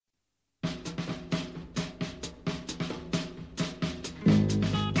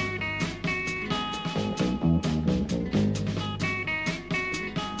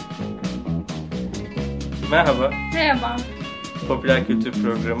Merhaba. Merhaba. Popüler kültür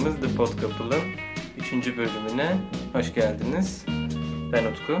programımız The Podkapı'nın 3. bölümüne hoş geldiniz. Ben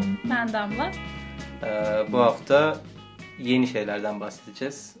Utku. Ben Damla. Bu hafta yeni şeylerden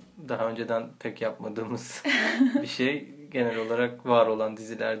bahsedeceğiz. Daha önceden pek yapmadığımız bir şey. Genel olarak var olan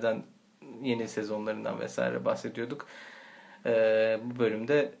dizilerden, yeni sezonlarından vesaire bahsediyorduk. Bu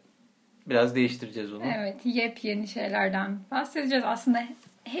bölümde biraz değiştireceğiz onu. Evet, yepyeni şeylerden bahsedeceğiz. Aslında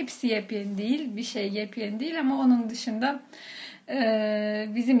hepsi yepyeni değil, bir şey yepyeni değil ama onun dışında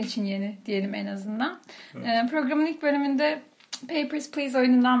bizim için yeni diyelim en azından. Evet. Programın ilk bölümünde Papers, Please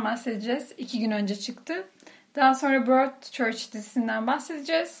oyunundan bahsedeceğiz. 2 gün önce çıktı. Daha sonra Broadchurch dizisinden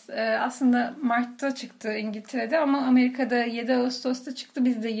bahsedeceğiz. Aslında Mart'ta çıktı İngiltere'de ama Amerika'da 7 Ağustos'ta çıktı.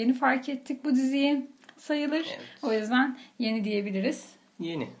 Biz de yeni fark ettik bu diziyi sayılır. Evet. O yüzden yeni diyebiliriz.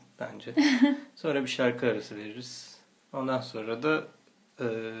 Yeni bence. Sonra bir şarkı arası veririz. Ondan sonra da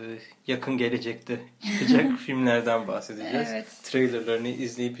yakın gelecekte çıkacak filmlerden bahsedeceğiz. Evet. Trailerlarını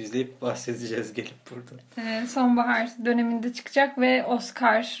izleyip bahsedeceğiz gelip burada. Sonbahar döneminde çıkacak ve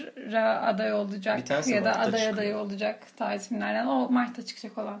Oscar'a aday olacak ya da adayı olacak tarz filmlerden. O Mart'ta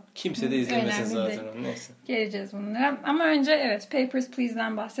çıkacak olan. Kimse de izlemesin zaten onu. Neyse. Geleceğiz bunlara. Ama önce evet Papers,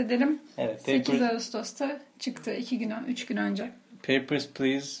 Please'den bahsedelim. Evet, 8 Ağustos'ta çıktı 3 gün önce. Papers,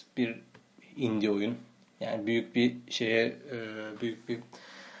 Please bir indie oyun. Yani büyük bir büyük bir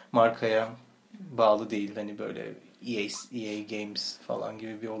markaya bağlı değil. Hani böyle EA Games falan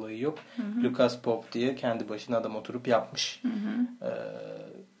gibi bir olayı yok. Hı-hı. Lucas Pop diye kendi başına adam oturup yapmış.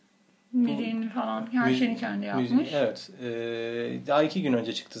 Müziğini falan her şeyini kendi yapmış. Evet. Daha 2 gün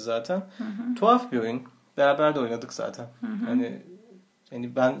önce çıktı zaten. Hı-hı. Tuhaf bir oyun. Beraber de oynadık zaten. Hı-hı.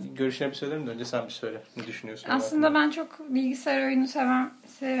 Hani ben görüşlerimi söylerim de önce sen bir söyle. Ne düşünüyorsun? Aslında ben çok bilgisayar oyunu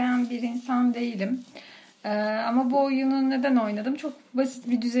seven bir insan değilim. Ama bu oyunu neden oynadım? Çok basit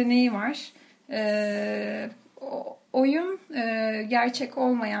bir düzeneği var. Oyun gerçek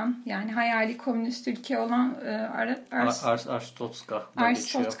olmayan, yani hayali komünist ülke olan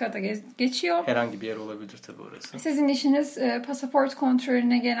Arstotzka'da geçiyor. Herhangi bir yer olabilir tabii orası. Sizin işiniz pasaport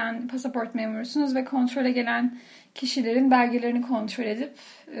kontrolüne gelen, pasaport memurusunuz ve kontrole gelen kişilerin belgelerini kontrol edip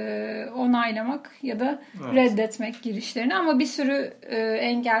onaylamak ya da reddetmek girişlerini, ama bir sürü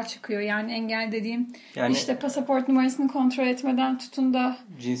engel çıkıyor. Yani engel dediğim işte pasaport numarasını kontrol etmeden tutun da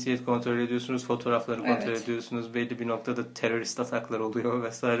cinsiyet kontrol ediyorsunuz, fotoğrafları kontrol ediyorsunuz, belli bir noktada terörist ataklar oluyor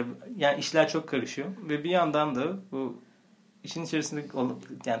vesaire. Yani işler çok karışıyor ve bir yandan da bu işin içerisinde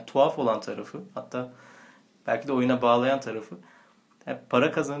yani tuhaf olan tarafı, hatta belki de oyuna bağlayan tarafı,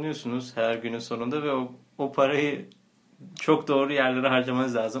 para kazanıyorsunuz her günün sonunda ve o parayı çok doğru yerlere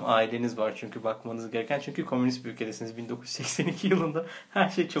harcamanız lazım. Aileniz var çünkü bakmanız gereken. Çünkü komünist bir ülkedesiniz. 1982 yılında her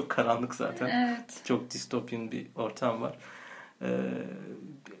şey çok karanlık zaten. Evet. Çok distopyan bir ortam var.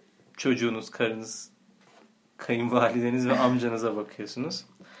 Çocuğunuz, karınız, kayınvalideniz ve amcanıza bakıyorsunuz.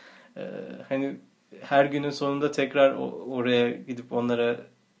 Hani her günün sonunda tekrar oraya gidip onlara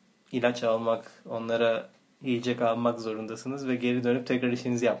ilaç almak, onlara yiyecek almak zorundasınız ve geri dönüp tekrar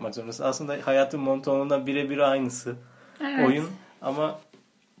işinizi yapmak zorundasınız. Aslında hayatın monotonluğundan birebir aynısı oyun, ama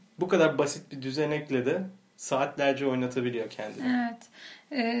bu kadar basit bir düzenekle de saatlerce oynatabiliyor kendini.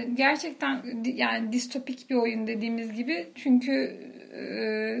 Evet. Gerçekten yani distopik bir oyun dediğimiz gibi, çünkü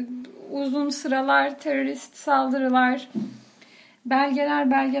uzun sıralar, terörist saldırılar,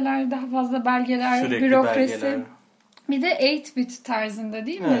 belgeler, daha fazla belgeler, sürekli bürokrasi. Belgeler. Bir de 8-bit tarzında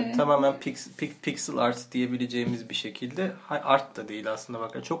değil mi? Evet, tamamen pixel art diyebileceğimiz bir şekilde. Art da değil aslında,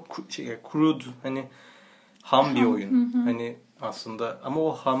 bakın çok crude, hani ham bir oyun. Hani aslında ama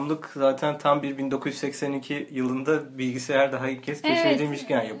o hamlık zaten tam bir 1982 yılında bilgisayar daha ilk kez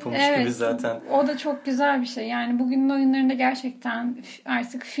keşfedilmişken yapılmış gibi zaten. O da çok güzel bir şey. Yani bugünün oyunlarında gerçekten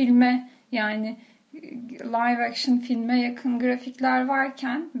artık filme, yani live action filme yakın grafikler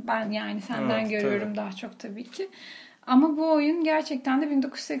varken ben yani senden görüyorum daha çok tabii ki. Ama bu oyun gerçekten de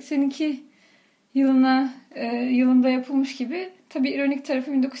 1982 yılında yapılmış gibi. Tabii ironik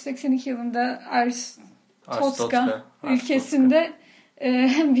tarafı 1982 yılında Arstotzka ülkesinde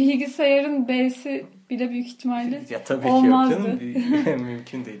bilgisayarın B'si bile büyük ihtimalle ya tabii olmazdı. Ki yok canım.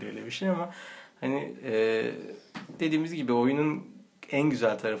 Mümkün değil öyle bir şey, ama hani dediğimiz gibi oyunun en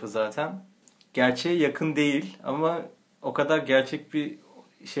güzel tarafı zaten gerçeğe yakın değil, ama o kadar gerçek bir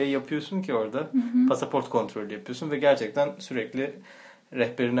şey yapıyorsun ki orada. Pasaport kontrolü yapıyorsun ve gerçekten sürekli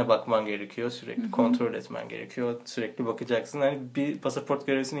rehberine bakman gerekiyor. Sürekli kontrol etmen gerekiyor. Sürekli bakacaksın. Hani bir pasaport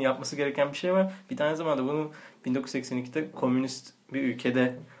görevlisinin yapması gereken bir şey var. Bir tane zamanda bunu 1982'de komünist bir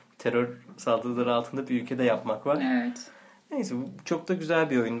ülkede, terör saldırıları altında bir ülkede yapmak var. Evet. Neyse, çok da güzel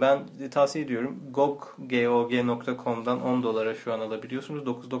bir oyun. Ben tavsiye ediyorum. GOG.com'dan $10 şu an alabiliyorsunuz.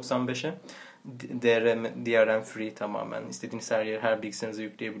 $9.95'e. DRM free tamamen. İstediğiniz her yere, her bilgisayarınıza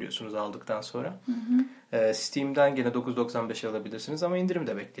yükleyebiliyorsunuz aldıktan sonra. Steam'den gene 9.95'e alabilirsiniz ama indirim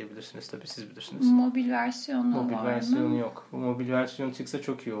de bekleyebilirsiniz tabii, siz bilirsiniz. Mobil versiyonu var Mobil mı? versiyonu yok. Bu mobil versiyonu çıksa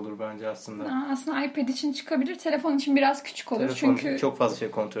çok iyi olur bence aslında. Aslında iPad için çıkabilir. Telefon için biraz küçük olur. Telefon, çünkü çok fazla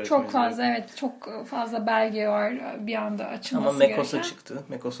şey kontrol çok etmeniz fazla evet, çok fazla belge var bir anda açılması ama macOS'a gereken. çıktı.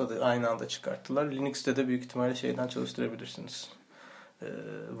 macOS'a da aynı anda çıkarttılar. Linux'te de büyük ihtimalle şeyden çalıştırabilirsiniz.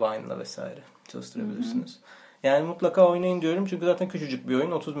 Vine'la vesaire çalıştırabilirsiniz. Yani mutlaka oynayın diyorum. Çünkü zaten küçücük bir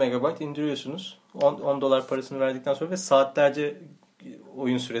oyun. 30 MB indiriyorsunuz. 10 dolar parasını verdikten sonra ve saatlerce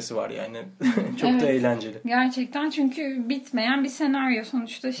oyun süresi var yani. Çok Evet. da eğlenceli. Gerçekten, çünkü bitmeyen bir senaryo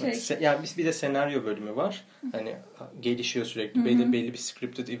sonuçta şey. Yani bir de senaryo bölümü var. Hani gelişiyor sürekli. Belli bir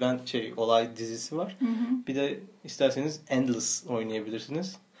scripted event olay dizisi var. Bir de isterseniz endless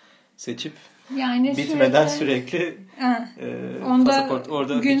oynayabilirsiniz. Seçip Yani bitmeden sürekli pasaport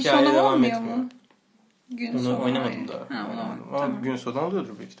orada gün hikaye sonu devam olmuyor etmiyor. mu? Gün Onu sonu oynamadım daha. Ama Ama gün sonu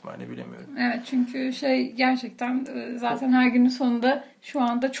alıyordur büyük ihtimalle, bilemiyorum. Evet, çünkü gerçekten zaten her günün sonunda şu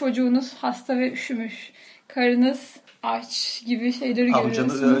anda çocuğunuz hasta ve üşümüş. Karınız aç gibi şeyleri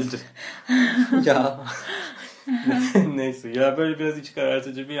Amcanız görüyorsunuz. öldü. Ya. Neyse ya, böyle biraz iç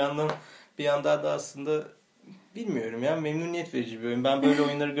karartıcı bir yandan da aslında bilmiyorum ya, memnuniyet verici bir oyun. Ben böyle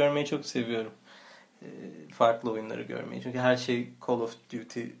oyunları görmeyi çok seviyorum. Farklı oyunları görmeyi. Çünkü her şey Call of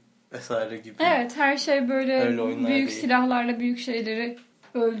Duty vesaire gibi. Evet, her şey böyle büyük değil. silahlarla büyük şeyleri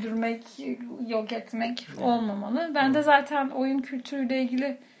öldürmek, yok etmek olmamalı. Ben de zaten oyun kültürüyle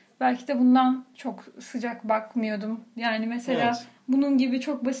ilgili belki de bundan çok sıcak bakmıyordum. Yani mesela bunun gibi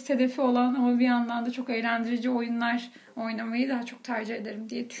çok basit hedefi olan ama bir yandan da çok eğlendirici oyunlar oynamayı daha çok tercih ederim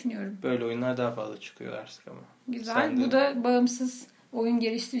diye düşünüyorum. Böyle oyunlar daha fazla çıkıyor artık ama. Güzel. Bu da bağımsız oyun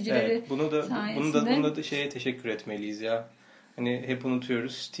geliştiricileri sayesinde. Bunda da şeye teşekkür etmeliyiz ya. Hani hep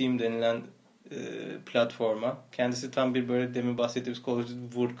unutuyoruz. Steam denilen platforma. Kendisi tam bir böyle demin bahsettiğimiz Call of Duty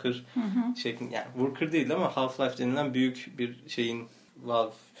Worker şeklinde. Yani Worker değil ama Half-Life denilen büyük bir şeyin,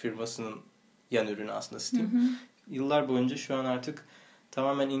 Valve firmasının yan ürünü aslında Steam. Yıllar boyunca şu an artık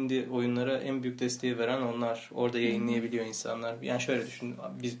tamamen indie oyunlara en büyük desteği veren onlar. Orada yayınlayabiliyor insanlar. Yani şöyle düşün.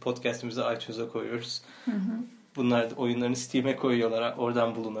 Biz podcast'imizi iTunes'a koyuyoruz. Bunlar oyunlarını Steam'e koyuyorlar.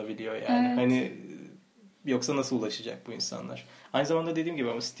 Oradan bulunabiliyor yani. Evet. Hani yoksa nasıl ulaşacak bu insanlar? Aynı zamanda dediğim gibi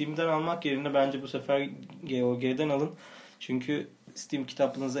ama Steam'den almak yerine bence bu sefer GOG'den alın. Çünkü Steam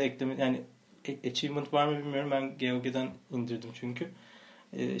kitaplığınıza yani achievement var mı bilmiyorum. Ben GOG'den indirdim çünkü.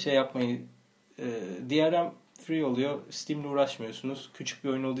 Yapmayı DRM free oluyor. Steam'le uğraşmıyorsunuz. Küçük bir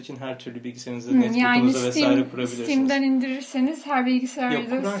oyun olduğu için her türlü bilgisayarınızda netbook'unuza vesaire kurabilirsiniz. Steam'den indirirseniz her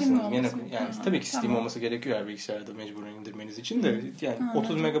bilgisayarda Steam olması. Yani tabii ki Steam olması gerekiyor her bilgisayarda mecburen indirmeniz için de. Yani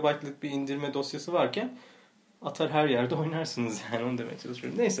 30 megabaytlık bir indirme dosyası varken atar her yerde oynarsınız yani, onu demeye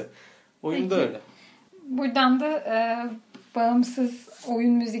çalışıyorum. Neyse. Oyun da öyle. Buradan da bağımsız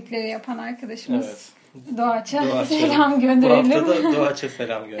oyun müzikleri yapan arkadaşımız Doğaç'a selam gönderelim. Bu hafta da Doğaç'a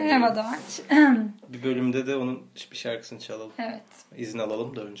selam gönderelim. Merhaba Doğaç. Bir bölümde de onun bir şarkısını çalalım. Evet. İzin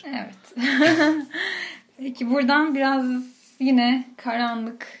alalım da önce. Evet. Peki buradan biraz yine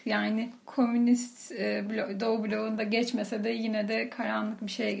karanlık, yani komünist Doğu bloğunda geçmese de yine de karanlık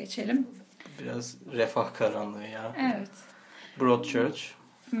bir şeye geçelim. Biraz refah karanlığı ya. Evet. Broadchurch.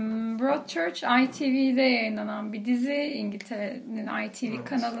 Broadchurch ITV'de yayınlanan bir dizi. İngiltere'nin ITV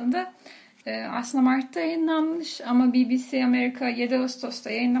kanalında. Aslında Mart'ta yayınlanmış ama BBC Amerika 7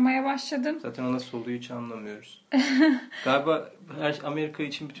 Ağustos'ta yayınlamaya başladı. Zaten o nasıl oluyor hiç anlamıyoruz. Galiba Amerika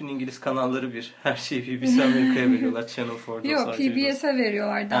için bütün İngiliz kanalları bir. Her şeyi BBC Amerika'ya veriyorlar. Channel 4'da. Yok, PBS'e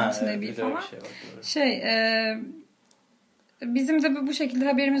veriyorlar Downton Abbey falan. Bizim de bu şekilde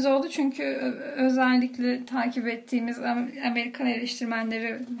haberimiz oldu çünkü özellikle takip ettiğimiz Amerikan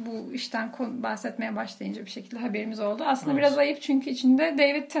eleştirmenleri bu işten bahsetmeye başlayınca bir şekilde haberimiz oldu. Aslında biraz ayıp çünkü içinde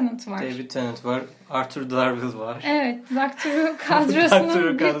David Tennant var. Arthur Darvill var. Evet, Doctor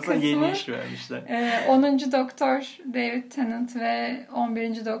kadrosunun bir kısmı. Yeni iş vermişler. 10. Doktor David Tennant ve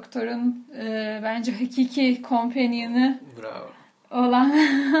 11. Doktor'un bence hakiki companion'ı olan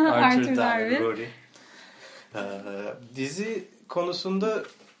Arthur Darvill. Dizi konusunda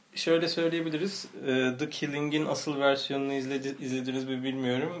şöyle söyleyebiliriz. The Killing'in asıl versiyonunu izlediniz mi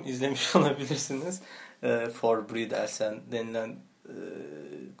bilmiyorum. İzlemiş olabilirsiniz. For Bridelsen denilen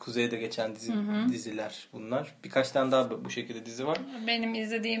kuzeyde geçen diziler bunlar. Birkaç tane daha bu şekilde dizi var. Benim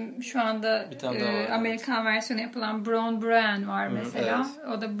izlediğim şu anda Amerikan versiyonu yapılan Brown Brian var mesela.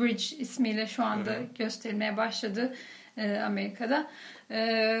 Evet. O da Bridge ismiyle şu anda gösterilmeye başladı Amerika'da.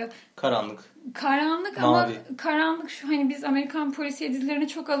 Karanlık Mavi. Ama karanlık şu, hani biz Amerikan polisiye dizilerine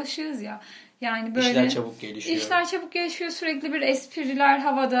çok alışığız ya. Yani böyle İşler çabuk gelişiyor. İşler çabuk gelişiyor. Sürekli bir espriler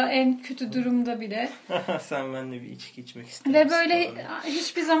havada, en kötü durumda bile. Sen benimle bir içki içmek ister Ve misin böyle falan.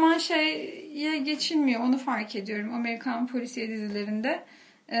 hiçbir zaman şeye geçilmiyor. Onu fark ediyorum Amerikan polisiye dizilerinde.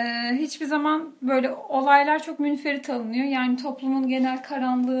 Hiçbir zaman böyle olaylar çok münferit alınıyor. Yani toplumun genel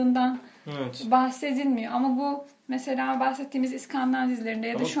karanlığından Evet. bahsedilmiyor. Ama bu mesela bahsettiğimiz İskandinav dizilerinde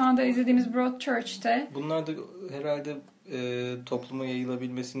ya da Ama şu anda izlediğimiz Broadchurch'te bunlar da herhalde topluma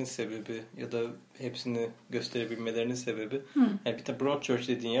yayılabilmesinin sebebi ya da hepsini gösterebilmelerinin sebebi. Yani bir de Broadchurch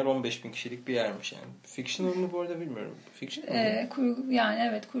dediğin yer 15.000 kişilik bir yermiş yani. Fictional mu bu arada bilmiyorum. Fictional mı? yani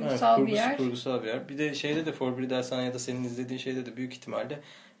evet kurgusal bir yer. Kurgusal bir yer. Bir de şeyde de For Biri Dersen ya da senin izlediğin şeyde de büyük ihtimalle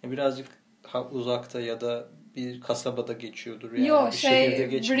birazcık uzakta ya da bir kasabada geçiyordur. Yani Yok bir şehirde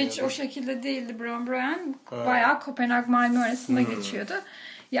Bridge geçmiyordur. o şekilde değildi. Bron bayağı Kopenhag Malmö arasında geçiyordu.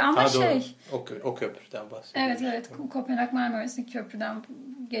 Ya ama O köprüden bahsediyoruz. Evet Kopenhag Malmö arasındaki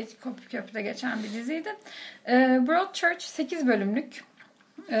köprüde geçen bir diziydi. Broadchurch 8 bölümlük.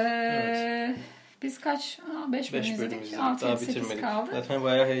 Evet. Biz kaç? 5 bölüm izledik. 6 daha 8 bitirmedik. kaldı. Zaten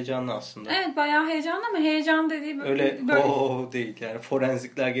bayağı heyecanlı aslında. Evet bayağı heyecanlı ama heyecan dediği Öyle böyle değil yani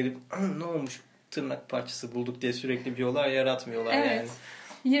forenzikler gelip ne olmuş tırnak parçası bulduk diye sürekli bir olay yaratmıyorlar evet.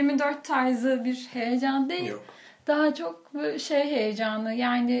 Yani. 24 tarzı bir heyecan değil. Yok. Daha çok heyecanı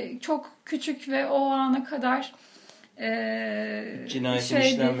yani çok küçük ve o ana kadar cinayetin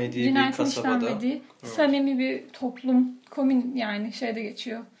işlenmediği bir kasabada. Samimi bir toplum komün yani şeyde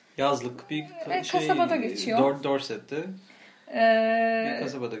geçiyor. Yazlık bir kasabada geçiyor. Dorset'te bir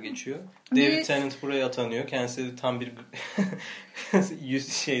kasabada geçiyor. David Tennant buraya atanıyor. Kendisi tam bir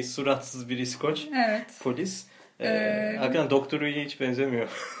suratsız bir İskoç polis. Hakikaten Doktor Who'ya hiç benzemiyor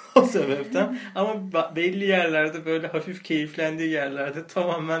o sebepten. Ama belli yerlerde böyle hafif keyiflendiği yerlerde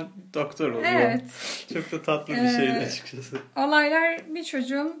tamamen doktor oluyor. Evet. Çok da tatlı bir şeydi açıkçası. Olaylar bir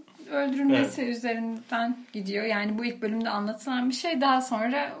çocuğun öldürülmesi üzerinden gidiyor. Yani bu ilk bölümde anlatılan bir şey. Daha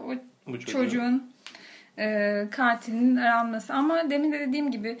sonra o çocuğun katilinin aranması. Ama demin de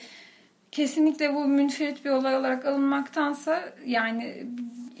dediğim gibi kesinlikle bu münferit bir olay olarak alınmaktansa yani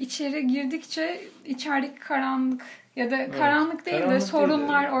içeri girdikçe içerideki karanlık ya da karanlık değil de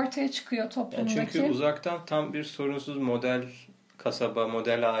sorunlar ortaya çıkıyor toplumdaki. Yani çünkü uzaktan tam bir sorunsuz model kasaba,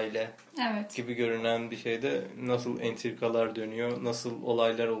 model aile gibi görünen bir şeyde nasıl entrikalar dönüyor, nasıl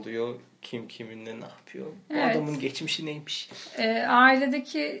olaylar oluyor, kim kiminle ne yapıyor, bu adamın geçmişi neymiş.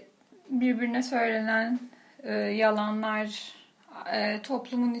 Ailedeki birbirine söylenen yalanlar,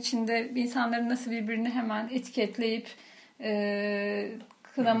 toplumun içinde insanların nasıl birbirini hemen etiketleyip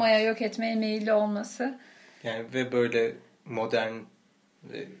kınamaya, yok etmeye meyilli olması. Yani ve böyle modern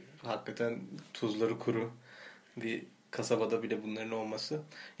ve hakikaten tuzları kuru bir kasabada bile bunların olması.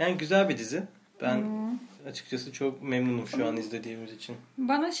 Yani güzel bir dizi. Ben açıkçası çok memnunum şu an izlediğimiz için.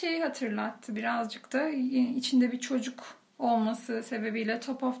 Bana şeyi hatırlattı birazcık da içinde bir çocuk olması sebebiyle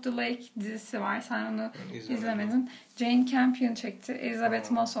Top of the Lake dizisi var. Sen onu izlemedin. Jane Campion çekti.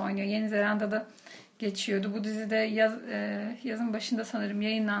 Elizabeth Moss oynuyor. Yeni Zelanda'da geçiyordu. Bu dizide yazın başında sanırım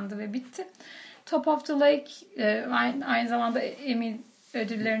yayınlandı ve bitti. Top of the Lake aynı zamanda Emmy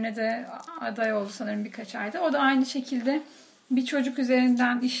ödüllerine de aday oldu sanırım birkaç ayda. O da aynı şekilde bir çocuk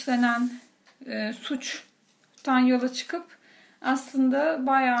üzerinden işlenen suçtan yola çıkıp aslında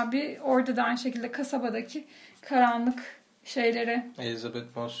bayağı bir orada da aynı şekilde kasabadaki karanlık şeylere.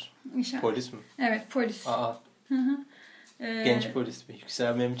 Elizabeth Moss polis mi? Evet polis. Genç polis mi?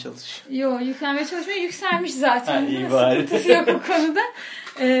 Yükselmeye mi çalışıyor? Yok yükselmeye çalışmıyor. Yükselmiş zaten. İyi bari. Sıkıntısı yok bu konuda.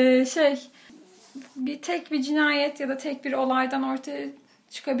 Bir cinayet ya da tek bir olaydan ortaya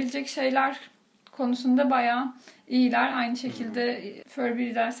çıkabilecek şeyler konusunda bayağı iyiler. Aynı şekilde For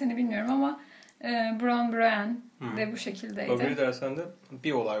Biri Dersen'i bilmiyorum ama Bron Bryan de bu şekildeydi. For Biri Dersen'de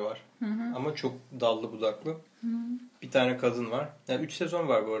bir olay var. Ama çok dallı budaklı. Bir tane kadın var. Yani 3 sezon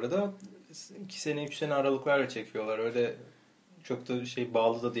var bu arada. 2 sene 3 sene aralıklarla çekiyorlar. Öyle çok da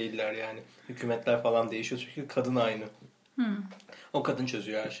bağlı da değiller yani. Hükümetler falan değişiyor çünkü kadın aynı. O kadın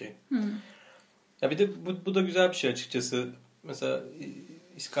çözüyor her şeyi. Ya bir de bu da güzel bir şey açıkçası. Mesela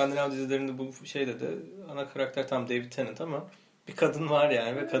İskandinav dizilerinde bu şeyde de ana karakter tam David Tennant ama bir kadın var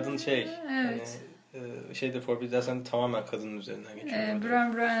yani ve kadın For Biri Dersen tamamen kadının üzerinden geçiyor.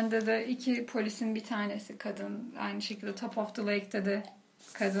 Bron Bryan'da da 2 polisin bir tanesi kadın. Aynı şekilde Top of the Lake'de de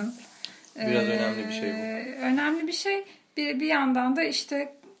kadın. Biraz önemli bir şey bu. Önemli bir şey. Bir yandan da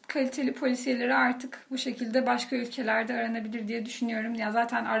işte kaliteli polisiyeleri artık bu şekilde başka ülkelerde aranabilir diye düşünüyorum. Ya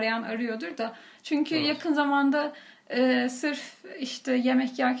zaten arayan arıyordur da. Çünkü yakın zamanda sırf işte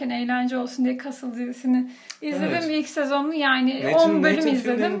yemek yerken eğlence olsun diye Castle dizisini izledim ilk sezonunu. Yani 10 bölüm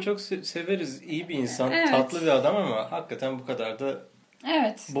izledim. Çok severiz. İyi bir insan. Tatlı bir adam ama hakikaten bu kadar da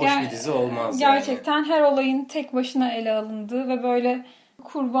Evet. Boş bir dizi olmaz gerçekten yani. Her olayın tek başına ele alındığı ve böyle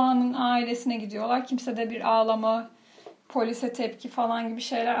kurbanın ailesine gidiyorlar. Kimse de bir ağlama, polise tepki falan gibi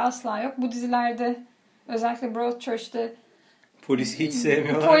şeyler asla yok. Bu dizilerde özellikle Broadchurch'te polisi hiç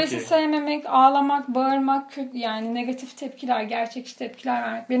sevmiyorlar polisi ki. sevmemek, ağlamak, bağırmak, yani negatif tepkiler, gerçekçi tepkiler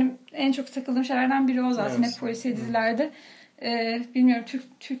vermek. Benim en çok takıldığım şeylerden biri o zaten. Evet. Hep polisiye dizilerde. Bilmiyorum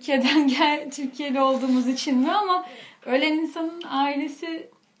Türkiye'li olduğumuz için mi ama ölen insanın ailesi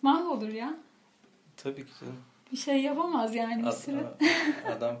mahvolur ya. Tabii ki canım. Bir şey yapamaz yani bir sürü.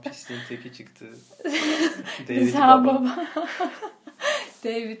 Adam pisliğin teki çıktı. David Baba.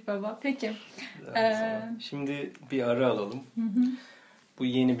 David Baba. Peki. Şimdi bir ara alalım. Hı. Bu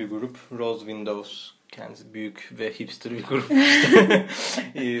yeni bir grup. Rose Windows. Kendisi büyük ve hipster bir grup.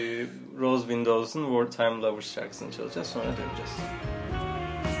 Rose Windows'un Wartime Lovers şarkısını çalacağız. Sonra döneceğiz.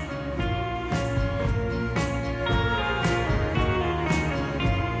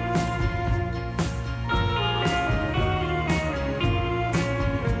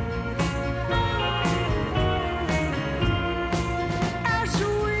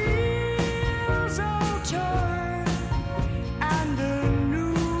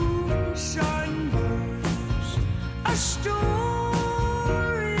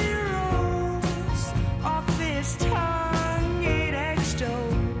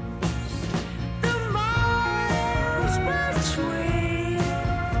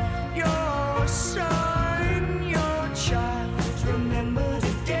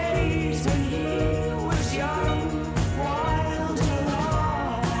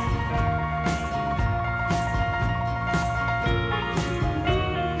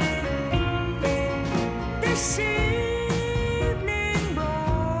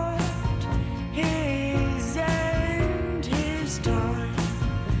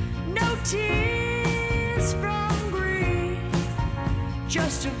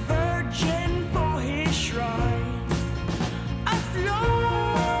 Just a virgin for his shrine, a glory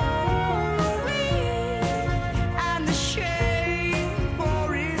and the shame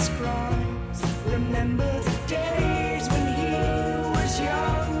for his crimes. Remember the days when he was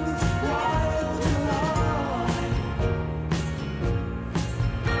young, wild and alive.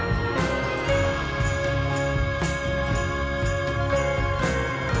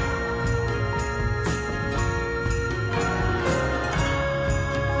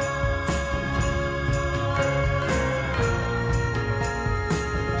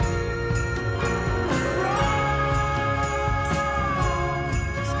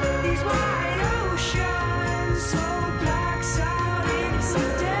 These wide oceans, so black, sad,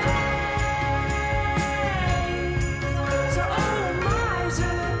 innocent days. So old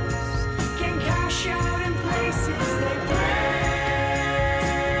misers can cash out in places they and pray.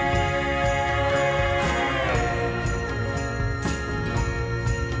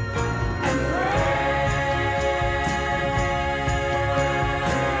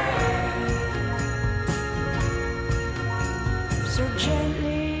 So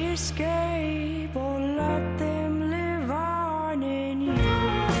gently escape or let them live on in you.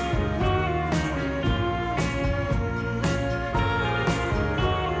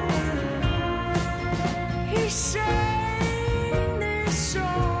 He sang this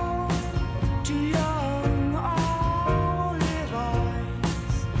song to young olive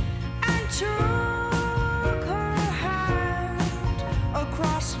eyes and took her hand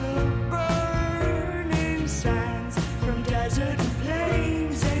across the burning sands from desert and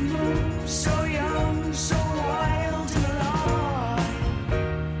plains. They moved so young, so wild and alive.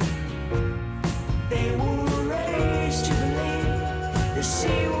 They were raised to believe the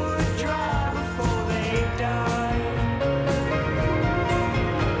sea would dry before they died.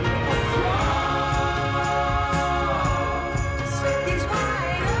 Across these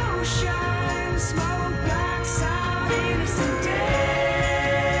wide oceans, smoke black, sad, innocent days.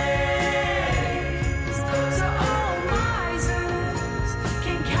 So old misers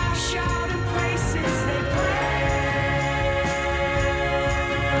can cash out in places they and pray.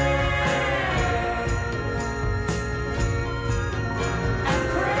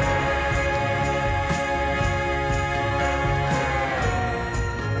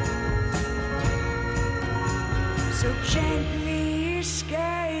 So gently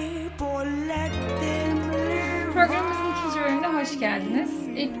escape or let them live. Programımızın ikinci bölümüne hoş geldiniz.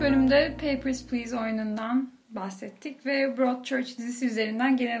 İlk bölümde Papers, Please oyunundan bahsettik ve Broadchurch dizisi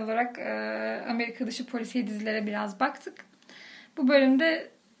üzerinden genel olarak Amerika dışı polisiye dizilere biraz baktık. Bu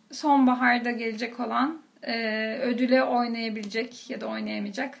bölümde sonbaharda gelecek olan ödüle oynayabilecek ya da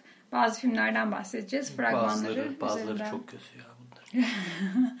oynayamayacak bazı filmlerden bahsedeceğiz. Fragmanları Bazıları üzerinden. çok kötü ya bunlar. Bir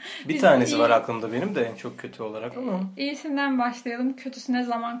Biz tanesi iyi- var aklımda benim de en çok kötü olarak ama. İyisinden başlayalım. Kötüsüne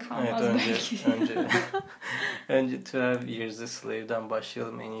zaman Evet, kalmaz belki. önce 12 Years a Slave'den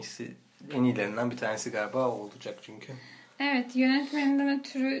başlayalım. En iyilerinden bir tanesi galiba o olacak çünkü. Evet, yönetmeninden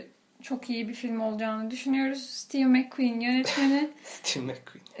ötürü çok iyi bir film olacağını düşünüyoruz. Steve McQueen yönetmeni. Steve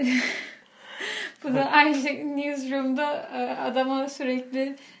McQueen. Bu da aynı şekilde Newsroom'da adama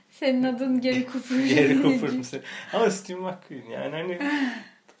sürekli senin adın Gary Cooper. Gary Cooper mısın? Ama Steve McQueen yani hani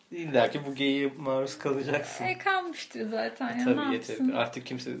illa ki bu geyiğe maruz kalacaksın. Kalmıştır zaten. Ya, Tabii ne yeter. yapsın? Artık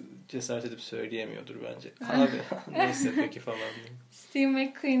kimse cesaret edip söyleyemiyordur bence. Abi neyse peki falan diye. Steve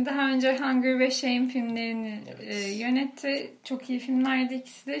McQueen daha önce Hunger ve Shame filmlerini Evet. yönetti. Çok iyi filmlerdi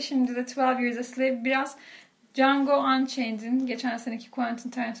ikisi de. Şimdi de 12 Years a Slave biraz Django Unchained'in geçen seneki Quentin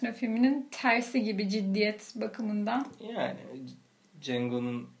Tarantino filminin tersi gibi ciddiyet bakımından. Yani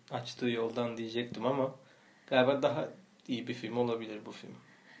Django'nun açtığı yoldan diyecektim ama galiba daha iyi bir film olabilir bu film.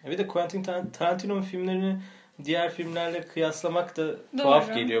 Bir de Quentin Tarantino'nun filmlerini diğer filmlerle kıyaslamak da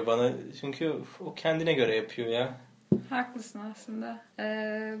tuhaf geliyor bana. Çünkü o kendine göre yapıyor ya. Haklısın aslında.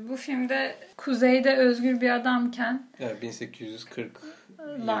 Bu filmde kuzeyde özgür bir adamken Evet, 1840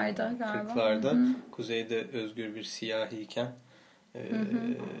 larda galiba. 40'larda kuzeyde özgür bir siyahiyken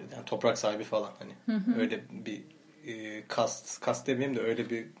yani toprak sahibi falan hani öyle bir kast demeyeyim de öyle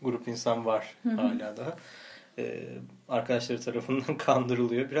bir grup insan var hala daha. Arkadaşları tarafından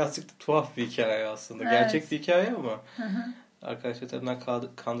kandırılıyor. Birazcık da tuhaf bir hikaye aslında. Evet. Gerçek bir hikaye ama arkadaşları tarafından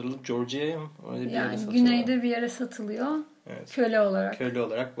kandırılıp Georgia'ya mı? Öyle bir yere Yani satıyorlar. güneyde bir yere satılıyor. Evet. Köle olarak. Köle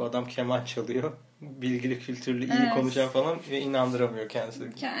olarak bu adam keman çalıyor. Bilgili, kültürlü, iyi Evet. konuşan falan ve inandıramıyor kendisi.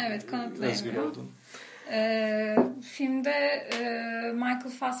 Evet, Özgür kanıtlayamıyor. olduğunu. Filmde Michael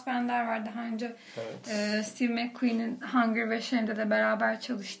Fassbender var daha önce Steve McQueen'in Hunger ve Shame'de de beraber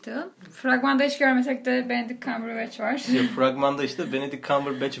çalıştığı. Fragmanda hiç görmesek de Benedict Cumberbatch var. Fragmanda işte Benedict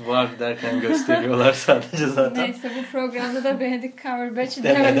Cumberbatch var derken gösteriyorlar sadece zaten. Neyse bu programda da Benedict Cumberbatch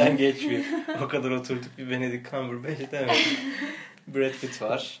Demeden demedim. geçmiyor. O kadar oturduk bir Benedict Cumberbatch demedik. Brad Pitt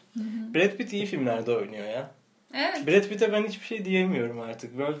var. Brad Pitt iyi filmlerde oynuyor ya. Evet. Brad Pitt'e ben hiçbir şey diyemiyorum artık.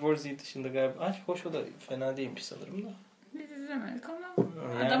 World War Z dışında galiba. Hoş o da fena değilmiş sanırım da. Biz izlemedik ama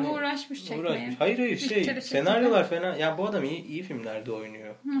Yani adam uğraşmış çekmeye. Hayır Bir kere çekildi. senaryolar fena. Ya bu adam iyi filmlerde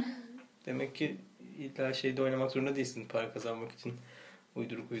oynuyor. Demek ki illa şeyde oynamak zorunda değilsin para kazanmak için.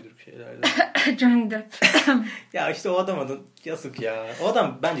 Uyduruk şeylerde. Johnny Depp. Ya işte o adama da yazık ya. O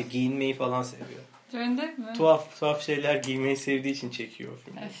adam bence giyinmeyi falan seviyor. Johnny Depp mi? Tuhaf şeyler giymeyi sevdiği için çekiyor o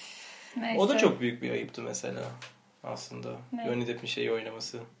filmi. Neyse. O da çok büyük bir ayıptı mesela aslında. Ne? Johnny Depp'in şeyi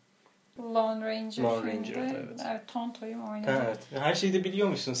oynaması. Lone Ranger Lone filmde. Ranger'da, evet. Evet, Tonto'yu mu oynadı? Ha, evet. Her şeyi de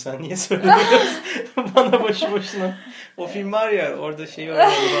biliyormuşsun sen. Niye söylüyorsun? Bana boşu boşuna. O film var ya orada şeyi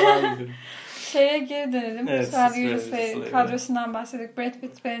oynadı falan gibi. Şeye geri dönelim. Evet, Slavery kadrosundan bahsettik. Brad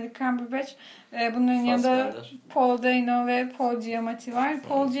Pitt, Benedict Cumberbatch. Bunların yanında Paul Dano ve Paul Giamatti var.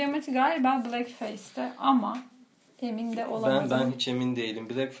 Paul Giamatti galiba Blackface'te ama emin de olamadım. Ben hiç emin değilim.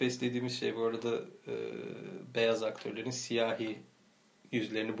 Blackface dediğimiz şey bu arada beyaz aktörlerin siyahi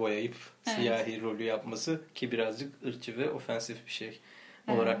yüzlerini boyayıp siyahi rolü yapması ki birazcık ırkçı ve ofensif bir şey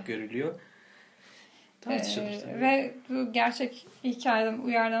olarak görülüyor. Tartışılır tabii. Ve bu gerçek hikayeden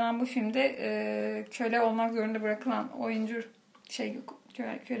uyarlanan bu filmde köle olmak zorunda bırakılan oyuncu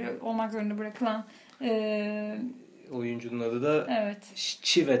köle olmak zorunda bırakılan oyuncunun adı da evet.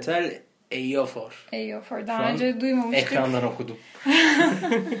 Chiwetel Ejiofor. Ejiofor. Daha önce duymamıştık. Ekrandan okudum.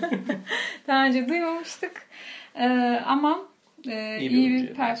 Daha önce duymamıştık. Ama iyi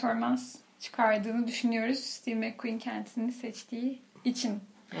bir performans çıkardığını düşünüyoruz. Steve McQueen kendisini seçtiği için.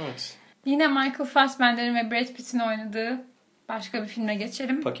 Evet. Yine Michael Fassbender'in ve Brad Pitt'in oynadığı başka bir filme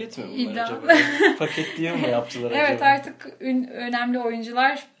geçelim. Paket mi bunlar acaba? Paket diye mi yaptılar acaba? Evet, artık önemli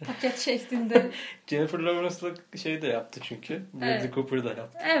oyuncular paket şeklinde. Jennifer Lawrence'la şey de yaptı çünkü. Bradley Cooper da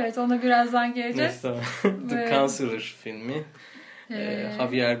yaptı. Evet, ona birazdan geleceğiz. The Counselor filmi.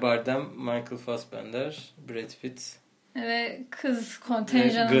 Javier Bardem, Michael Fassbender, Brad Pitt. Ve kız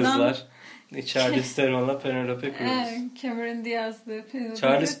kontenjanından. Kızlar. Charlize Theron'la Penelope Cruz. Cameron Diaz'dı.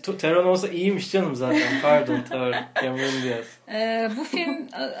 Charlize Theron olsa iyiymiş canım zaten. Pardon Cameron Diaz. Bu film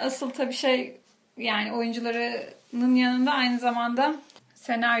asıl tabii yani oyuncularının yanında aynı zamanda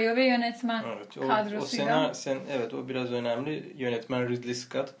senaryo ve yönetmen kadrosuyla. O biraz önemli. Yönetmen Ridley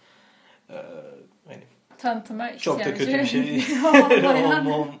Scott. Hani tanıtıma ihtiyacı. Çok da kötü bir şey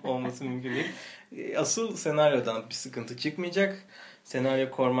olması mümkün değil. Asıl senaryodan bir sıkıntı çıkmayacak. Senaryo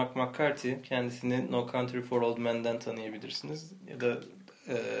Cormac McCarthy. Kendisini No Country for Old Men'den tanıyabilirsiniz. Ya da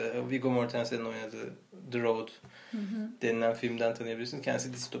Viggo Mortensen'in oynadığı The Road denilen filmden tanıyabilirsiniz.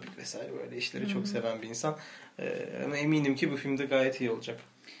 Kendisi distopik vesaire böyle işleri çok seven bir insan. Ama eminim ki bu filmde gayet iyi olacak.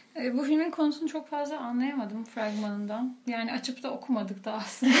 Bu filmin konusunu çok fazla anlayamadım fragmanından. Yani açıp da okumadık da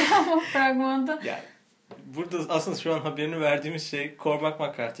aslında ama fragmanda. Yani burada aslında şu an haberini verdiğimiz şey Cormac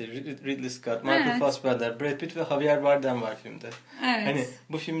McCarthy, Ridley Scott, Michael Fassbender, Brad Pitt ve Javier Bardem var filmde. Evet. Hani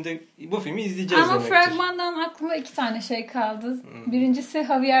bu filmi izleyeceğiz ama demektir. fragmandan aklıma 2 tane şey kaldı. Birincisi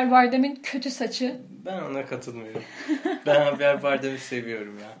Javier Bardem'in kötü saçı. Ben ona katılmıyorum. Ben Javier Bardem'i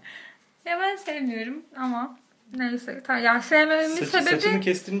seviyorum ya. Ya ben sevmiyorum ama neyse. Ya sevmememin sebebi saçını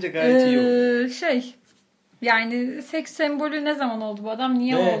kestirince gayet iyi oldu. Yani seks sembolü ne zaman oldu bu adam?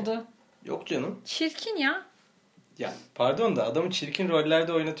 Niye oldu? Yok canım. Çirkin ya. Ya pardon da adamı çirkin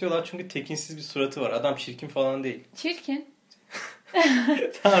rollerde oynatıyorlar çünkü tekinsiz bir suratı var. Adam çirkin falan değil. Çirkin.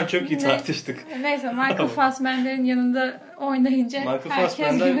 Tamam çok iyi tartıştık. Neyse Michael Fassbender'in yanında oynayınca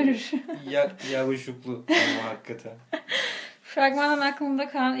herkes görür. Yavuşuklu ama hakikaten. Fragmandan aklımda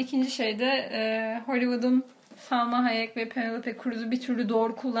kalan ikinci şey de Hollywood'un Salma Hayek ve Penelope Cruz'u bir türlü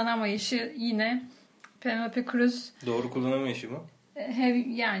doğru kullanamayışı yine. Penelope Cruz doğru kullanamayışı mı?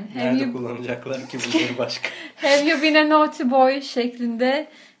 Nerede kullanacaklar ki bunları başka? Have you been a naughty boy şeklinde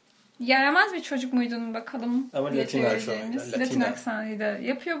yaramaz bir çocuk muydun bakalım. Ama Latin aksanıyla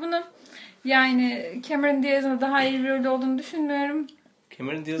yapıyor bunu. Yani Cameron Diaz'ın daha iyi bir rol olduğunu düşünmüyorum.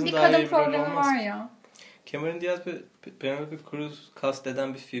 Cameron Diaz'ın bir daha iyi kadın bir rol problemi olmaz. var ya. Cameron Diaz ve Penelope Cruz cast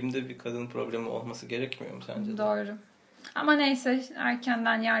eden bir filmde bir kadın problemi olması gerekmiyor mu sence? Doğru. Ama neyse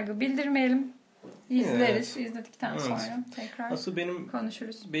erkenden yargı bildirmeyelim. İzleriz. Evet. İzledikten sonra tekrar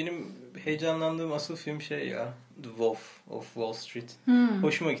konuşuruz. Benim heyecanlandığım asıl film ya. The Wolf of Wall Street.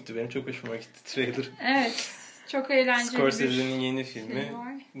 Hoşuma gitti. Benim çok hoşuma gitti trailer. Evet. Çok eğlenceli Scorsese'nin yeni filmi.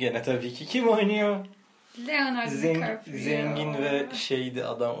 Gene tabii ki kim oynuyor? Leonardo DiCaprio. Zengin ve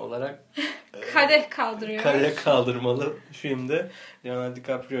adam olarak. Kadeh kaldırıyor. Kadeh kaldırmalı filmde. Leonardo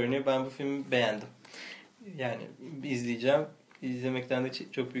DiCaprio oynuyor. Ben bu filmi beğendim. Yani izleyeceğim. İzlemekten de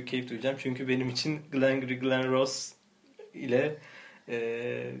çok büyük keyif duyacağım. Çünkü benim için Glenn Ross ile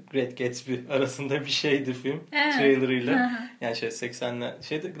Great Gatsby arasında bir şeydi film. Trailerıyla. Yani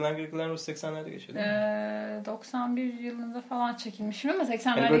 80'ler. Glenn Ross 80'lerde geçiyor değil mi? 91 yılında falan çekilmiş film ama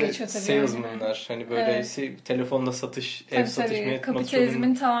 80'lerde geçiyor tabii. Salesmanlar. Hani böyle telefonla satış, ev satış,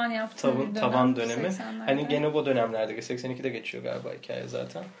 kapitalizmin tavan yaptığı tavan dönemi. Hani gene o dönemlerde 82'de geçiyor galiba hikaye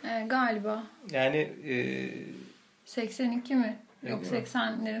zaten. Galiba. Yani 82 mi? Yok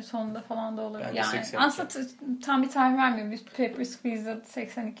 80'lerin sonunda falan da olabilir. Yani 82. aslında tam bir tarih vermiyor. Biz Papers, Please'da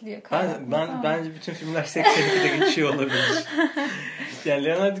 82 diye karar. Bence bütün filmler 82'de geçiyor olabilir. Yani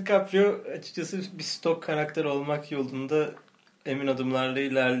Leonardo DiCaprio açıkçası bir stok karakter olmak yolunda emin adımlarla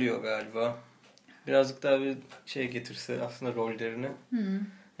ilerliyor galiba. Birazcık daha bir getirse aslında rollerini.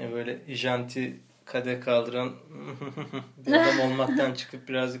 Yani böyle janti kadeh kaldıran bir adam olmaktan çıkıp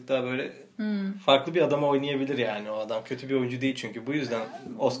birazcık daha böyle farklı bir adama oynayabilir yani o adam. Kötü bir oyuncu değil çünkü. Bu yüzden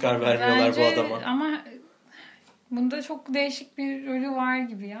Oscar vermiyorlar bu adama. Ama bunda çok değişik bir rolü var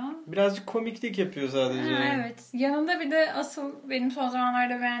gibi ya. Birazcık komiklik yapıyor sadece. Evet. Yanında bir de asıl benim son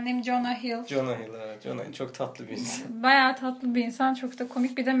zamanlarda beğendiğim Jonah Hill. Evet. Jonah Hill çok tatlı bir insan. Bayağı tatlı bir insan. Çok da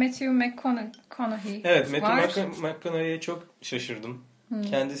komik. Bir de Matthew McConaughey Evet. Matthew McConaughey'e çok şaşırdım.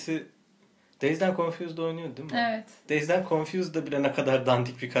 Kendisi Dazed Confused'da oynuyor değil mi? Evet. Dazed Confused'da bile ne kadar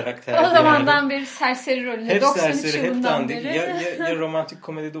dandik bir karakter. O zamandan beri serseri rolünde. Hep 93 serseri, hep dandik. Beri. Ya romantik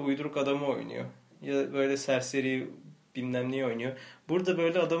komedide uyduruk adamı oynuyor. Ya böyle serseri bilmem neyi oynuyor. Burada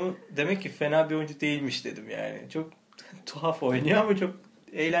böyle adamı demek ki fena bir oyuncu değilmiş dedim yani. Çok tuhaf oynuyor ama çok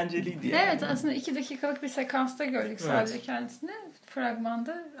eğlenceliydi yani. Evet aslında 2 dakikalık bir sekansta gördük sadece kendisini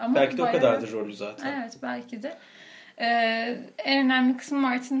fragmanda. Ama belki de o kadardır rolü zaten. Evet belki de. En önemli kısmı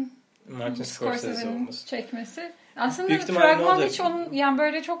Martin Scorsese'nin çekmesi. Aslında fragman hiç onun yani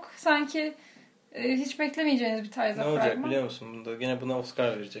böyle çok sanki hiç beklemeyeceğiniz bir tarzda fragman. Ne olacak biliyor musun? Bunda gene buna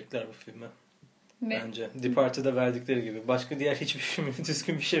Oscar verecekler bu filme. Bence. Departed'a verdikleri gibi. Başka diğer hiçbir filme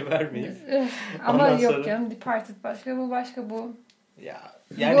düzgün bir şey vermeyip. Ama yok canım. Departed başka bu başka bu. Ya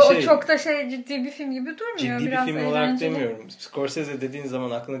yani bu çok da ciddi bir film gibi durmuyor. Ciddi biraz bir film eğlenceli. olarak demiyorum. Scorsese dediğin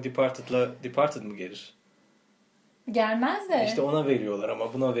zaman aklına Departed mı gelir? Gelmez de. İşte ona veriyorlar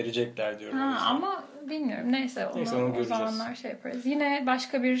ama buna verecekler diyorum. Ama bilmiyorum. Neyse onu o zamanlar yaparız. Yine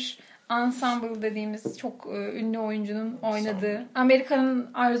başka bir ensemble dediğimiz çok ünlü oyuncunun oynadığı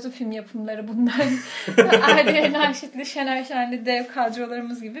Amerika'nın arzu film yapımları bunlar. Adile Naşitli, Şener Şenli dev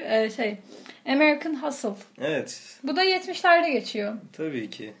kadrolarımız gibi American Hustle. Evet. Bu da 70'lerde geçiyor. Tabii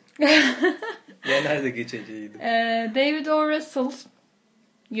ki. Genelde geçeceğiydi. David O. Russell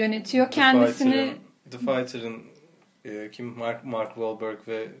yönetiyor kendisini. The Fighter'ın kim? Mark Wahlberg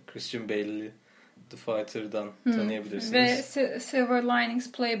ve Christian Bale'li The Fighter'dan tanıyabilirsiniz. Ve Silver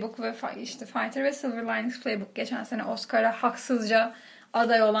Linings Playbook ve işte Fighter ve Silver Linings Playbook geçen sene Oscar'a haksızca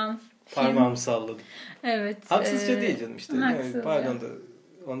aday olan film. Parmağımı salladım. Evet. Haksızca değil canım işte. Haksızca. Yani, pardon da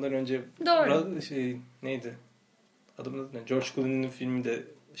ondan önce Doğru. Neydi? Adamın adı ne? George Clooney'nin filmi de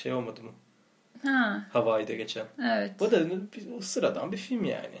şey olmadı mı? Ha. Hawaii'de geçen. Evet. Bu da sıradan bir film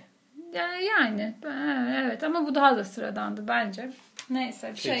yani. Yani evet ama bu daha da sıradandı bence.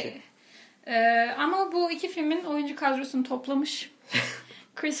 Neyse bir Peki. şey. Ama bu iki filmin oyuncu kadrosunu toplamış.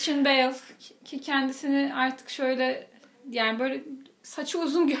 Christian Bale ki kendisini artık şöyle yani böyle saçı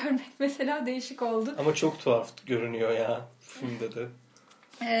uzun görmek mesela değişik oldu. Ama çok tuhaf görünüyor ya filmde de.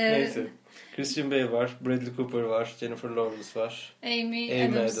 Neyse. Christian Bale var, Bradley Cooper var, Jennifer Lawrence var, Amy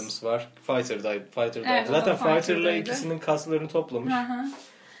Adams var. Fighter'daydı. Evet, Zaten Fighter'la Fighter'daydı. ikisinin kaslarını toplamış. Hı.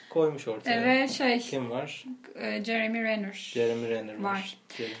 Koymuş ortaya. Ve Kim var? Jeremy Renner. Jeremy Renner var.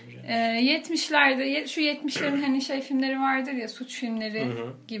 Jeremy Renner. 70'lerde şu 70'lerin hani filmleri vardır ya suç filmleri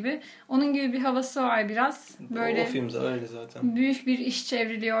gibi. Onun gibi bir havası var biraz. Böyle O film de öyle zaten. büyük bir iş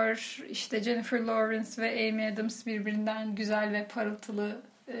çevriliyor. İşte Jennifer Lawrence ve Amy Adams birbirinden güzel ve parıltılı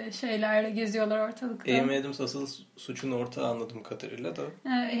şeylerle geziyorlar ortalıkta. Amy Adams asıl suçun ortağı anladığım kadarıyla da.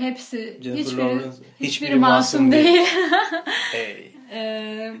 Hepsi. Hiçbiri masum değil. Hey.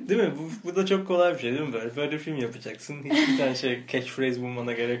 Değil mi? Bu da çok kolay bir şey değil mi? Böyle film yapacaksın. Hiçbir tane catchphrase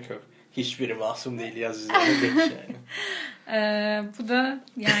bulmana gerek yok. Hiçbiri masum değil yaz üzerine geç yani. Bu da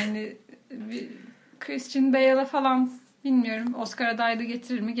yani Christian Bale'a falan bilmiyorum. Oscar adaylığı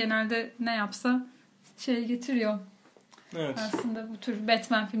getirir mi? Genelde ne yapsa getiriyor. Evet. Aslında bu tür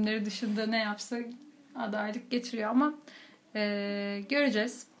Batman filmleri dışında ne yapsa adaylık getiriyor ama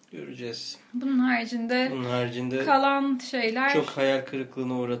göreceğiz. Bunun haricinde kalan şeyler... Çok hayal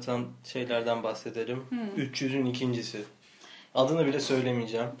kırıklığına uğratan şeylerden bahsedelim. 300'ün ikincisi. Adını bile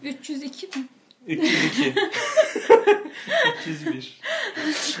söylemeyeceğim. 302 mi? 302. 301.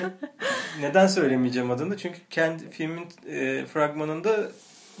 Neden söylemeyeceğim adını? Çünkü kendi filmin fragmanında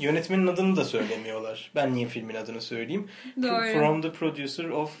yönetmenin adını da söylemiyorlar. Ben niye filmin adını söyleyeyim? Doğru. From the producer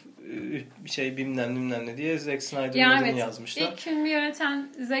of bilmem ne diye Zack Snyder'ın adını yazmışlar. İlk filmi yöneten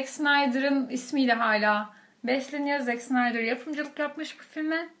Zack Snyder'ın ismiyle hala besleniyor. Zack Snyder yapımcılık yapmış bu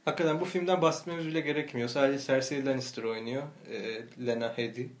filme. Hakikaten bu filmden bahsetmemiz bile gerekmiyor. Sadece Cersei Lannister oynuyor. Lena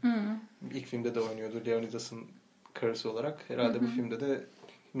Headey. İlk filmde de oynuyordu. Leonidas'ın karısı olarak. Herhalde bu filmde de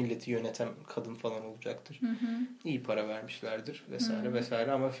milleti yöneten kadın falan olacaktır. İyi para vermişlerdir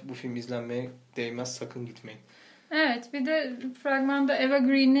vesaire ama bu film izlenmeye değmez, sakın gitmeyin. Evet, bir de fragmanda Eva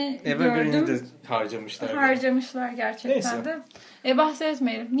Green'i gördüm. Eva Green'i de harcamışlar. Harcamışlar gerçekten de.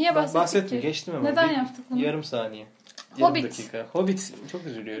 Bahsetmeyelim. Niye bahsettik ki? Geçtim ama. Neden yaptık bunu? Yarım saniye. Hobbit. Dakika. Hobbit, çok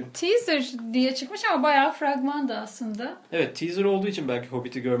üzülüyorum. Teaser diye çıkmış ama bayağı fragmandı aslında. Evet, teaser olduğu için belki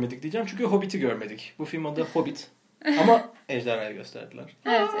Hobbit'i görmedik diyeceğim. Çünkü Hobbit'i görmedik. Bu film adı Hobbit. Ama ejderhayı gösterdiler.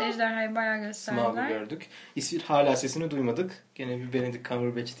 Evet, ejderhayı bayağı gösterdiler. Smaug'u gördük. Hala sesini duymadık. Gene bir Benedict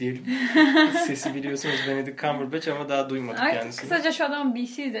Cumberbatch diyelim. Sesi biliyorsunuz Benedict Cumberbatch ama daha duymadık kendisini. Kısaca şu adam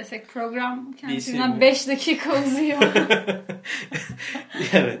BC desek program kendisinden 5 dakika uzuyor.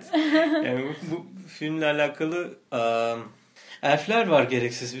 Evet. Yani bu filmle alakalı elfler var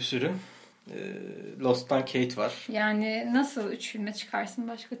gereksiz bir sürü. Lost'tan Kate var. Yani nasıl 3 filme çıkarsın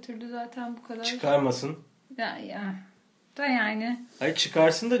başka türlü zaten bu kadar. Çıkarmasın. Ya. Da yani. Hayır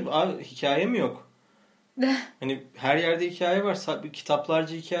çıkarsın da abi, hikaye mi yok? Hani her yerde hikaye var.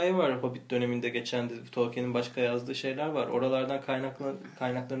 Kitaplarca hikaye var. Hobbit döneminde geçen de Tolkien'in başka yazdığı şeyler var. Oralardan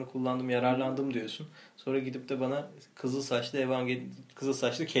kaynaklarını kullandım, yararlandım diyorsun. Sonra gidip de bana kızıl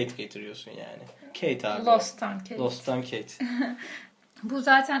saçlı Kate getiriyorsun yani. Kate abi. Lost'tan Kate. Bu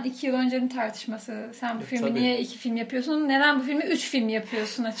zaten 2 yıl öncenin tartışması. Sen bu filmi niye 2 film yapıyorsun? Neden bu filmi 3 film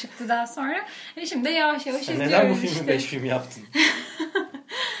yapıyorsun çıktı daha sonra. Şimdi yavaş yavaş izliyoruz. Neden bu filmi 5 film yaptın?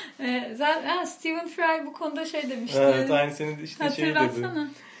 Zaten Stephen Fry bu konuda demişti. Evet, aynı senin işte hatırlatsana.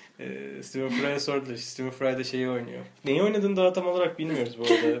 Stephen Fry'a sordular. Stephen Fry da şeyi oynuyor. Neyi oynadığını daha tam olarak bilmiyoruz bu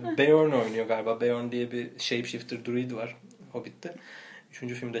arada. Beorn oynuyor galiba. Beorn diye bir shapeshifter druid var Hobbit'te.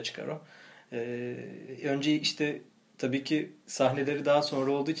 3. filmde çıkar o. Önce işte tabii ki sahneleri daha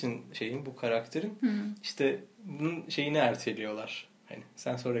sonra olduğu için bu karakterin işte bunun şeyini erteliyorlar. Hani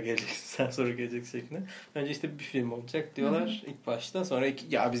sen sonra geleceksin şeklinde. Önce işte bir film olacak diyorlar ilk başta. Sonra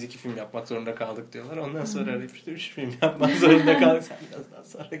biz 2 film yapmak zorunda kaldık diyorlar. Ondan sonra işte 3 film yapmak zorunda kaldık. Sen biraz daha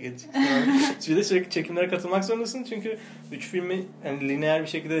sonra geleceksin. Bir de sürekli çekimlere katılmak zorundasın. Çünkü 3 filmi lineer bir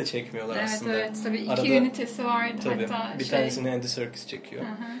şekilde de çekmiyorlar aslında. Evet tabii 2 ünitesi vardı tabii, hatta. Bir tanesini Andy Serkis çekiyor.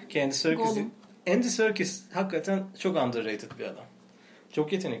 Andy Serkis hakikaten çok underrated bir adam.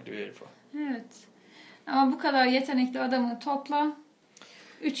 Çok yetenekli bir herif o. Evet. Ama bu kadar yetenekli adamı topla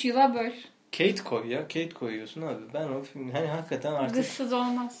 3 yıla böl. Kate koy ya. Kate koyuyorsun abi. Ben o filmi hani hakikaten artık Gızsız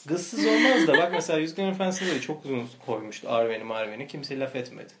olmaz. gızsız olmaz da bak mesela Yüzüklerin Efendisi'nde de çok uzun koymuştu Arwen'i. Kimse laf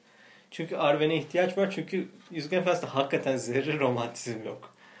etmedi. Çünkü Arwen'e ihtiyaç var. Çünkü Yüzüklerin Efendisi'nde hakikaten zerre romantizm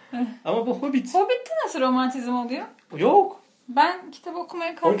yok. Ama bu Hobbit Hobbit'te nasıl romantizm oluyor? yok. Ben kitap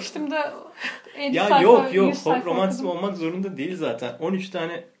okumaya kalkıştım da 50 Ya sayfa, yok 100 sayfa romantizm okudum. olmak zorunda değil zaten. 13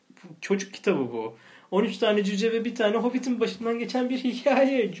 tane çocuk kitabı bu. 13 tane cüce ve bir tane Hobbit'in başından geçen bir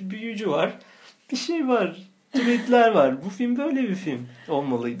hikaye. Büyücü var. Bir şey var. Tweetler var. Bu film böyle bir film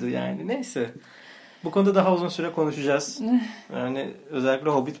olmalıydı yani. Neyse. Bu konuda daha uzun süre konuşacağız. Yani özellikle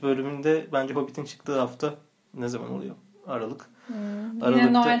Hobbit bölümünde bence Hobbit'in çıktığı hafta ne zaman oluyor? Aralık.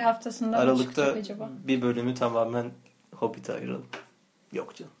 Yine Noel haftasında mı Aralıkta çıkacak acaba? bir bölümü tamamen Hobbit'e ayıralım.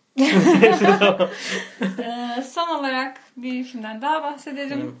 Yok canım. Son olarak bir filmden daha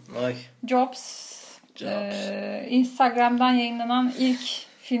bahsedelim. Ay. Jobs. Instagram'dan yayınlanan ilk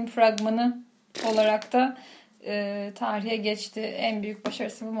film fragmanı olarak da tarihe geçti. En büyük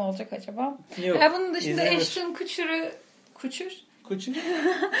başarısı bu mu olacak acaba? Yok. Bunun dışında İzlenir. Ashton Kutcher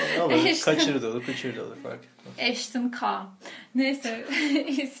Olur. Kaçır da olur fark etmez. Ashton K. Neyse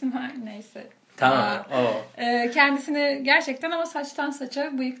isim neyse. Tamam. Kendisini gerçekten ama saçtan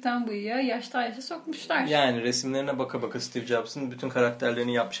saça, bıyıktan bıyığa, yaştan yaşa sokmuşlar. Yani resimlerine baka baka Steve Jobs'ın bütün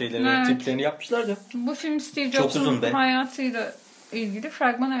karakterlerini şeylerini, tiplerini yapmışlar da. Bu film Steve Çok uzun Jobs'un be. hayatıyla ilgili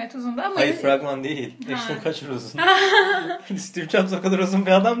fragman evet uzundu ama Hayır fragman değil. Ashton Kutcher uzun. Steve Jobs o kadar uzun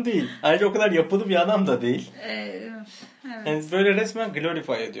bir adam değil. Ayrıca o kadar yapılı bir adam da değil. evet. Yani böyle resmen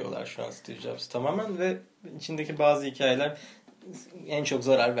glorify ediyorlar şu an Steve Jobs tamamen ve içindeki bazı hikayeler en çok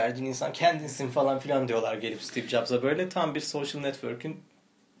zarar verdiğin insan kendinsin falan filan diyorlar gelip Steve Jobs'a böyle tam bir social network'ün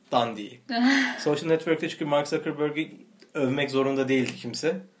dandiği. Social network'te çünkü Mark Zuckerberg'i övmek zorunda değildi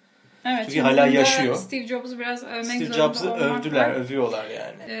kimse. Evet, çünkü hala yaşıyor. Steve Jobs'u biraz övmek Steve zorunda Jobs'u övdüler, övüyorlar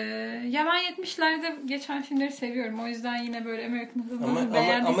yani. Ya ben 70'lerde geçen filmleri seviyorum. O yüzden yine böyle American Husband'ı Ama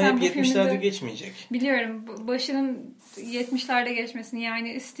beğendiysem hep bu 70'lerde filmde geçmeyecek. biliyorum. Başının 70'lerde geçmesini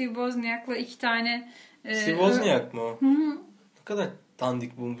yani Steve Wozniak'la 2 tane Steve Wozniak mı o? Ne kadar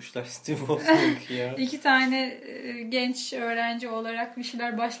dandik bulmuşlar Steve Wozniak'ı ya. 2 tane genç öğrenci olarak bir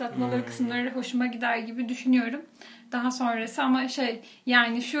şeyler başlatmaları kısımları hoşuma gider gibi düşünüyorum. Daha sonrası ama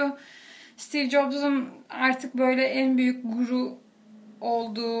yani şu Steve Jobs'un artık böyle en büyük guru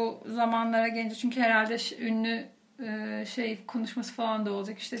olduğu zamanlara gelince çünkü herhalde ünlü konuşması falan da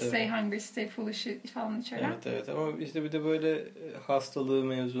olacak işte evet. Stay Hungry, Stay Foolish falan içeren. Evet ama işte bir de böyle hastalığı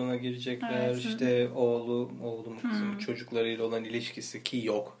mevzuna girecekler. Evet. İşte oğlu mu kızım çocuklarıyla olan ilişkisi ki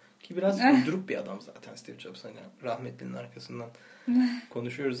yok. Ki biraz uydurup bir adam zaten Steve Jobs hani rahmetlinin arkasından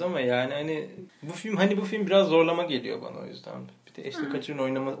konuşuyoruz ama yani hani bu film biraz zorlama geliyor bana o yüzden. Bir de Ashton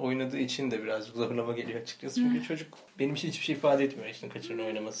Kutcher'ın oynadığı için de birazcık zorlama geliyor açıkçası. Çünkü çocuk benim için hiçbir şey ifade etmiyor Ashton Kutcher'ın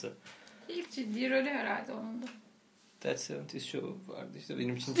oynaması. İlk ciddi rolü herhalde onun da. That 70's Show vardı işte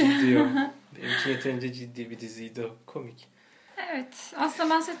benim için ciddi o. Benim için yeterince ciddi bir diziydi o. Komik. Evet. Aslında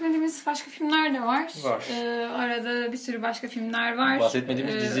bahsetmediğimiz başka filmler de var. Var. Arada bir sürü başka filmler var.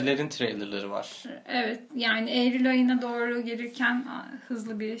 Bahsetmediğimiz dizilerin trailerları var. Evet. Yani Eylül ayına doğru gelirken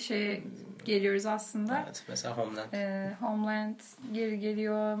hızlı bir şeye geliyoruz aslında. Evet. Mesela Homeland. Homeland geri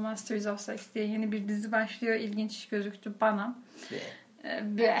geliyor. Masters of Sex diye yeni bir dizi başlıyor. İlginç gözüktü bana.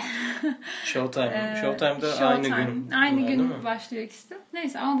 Showtime'da aynı gün başlıyor ikisi de.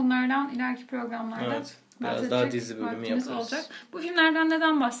 Neyse ama bunlardan ileriki programlarda biraz daha dizi bölümü yaparız. Olacak. Bu filmlerden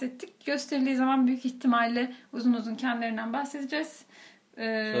neden bahsettik? Gösterildiği zaman büyük ihtimalle uzun uzun kendilerinden bahsedeceğiz.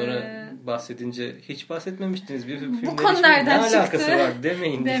 Sonra bahsedince hiç bahsetmemiştiniz. Bu konu nereden çıktı? Ne alakası var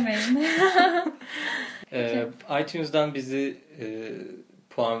demeyin. Okay. iTunes'dan bizi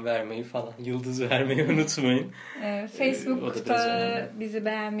puan vermeyi falan, yıldız vermeyi unutmayın. Facebook'ta bizi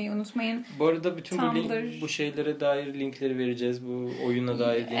beğenmeyi unutmayın. Bu arada bütün bu şeylere dair linkleri vereceğiz. Bu oyuna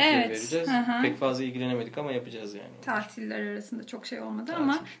dair linkleri vereceğiz. Pek fazla ilgilenemedik ama yapacağız yani. Tatiller arasında çok şey olmadı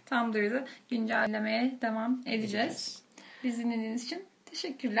ama Tumblr'da güncellemeye devam edeceğiz. Bizi dinlediğiniz için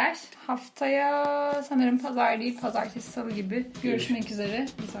teşekkürler. Haftaya sanırım pazar değil, pazartesi, salı gibi görüşmek üzere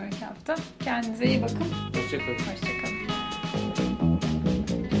bir sonraki hafta. Kendinize iyi bakın. Hoşçakalın. Hoşçakalın.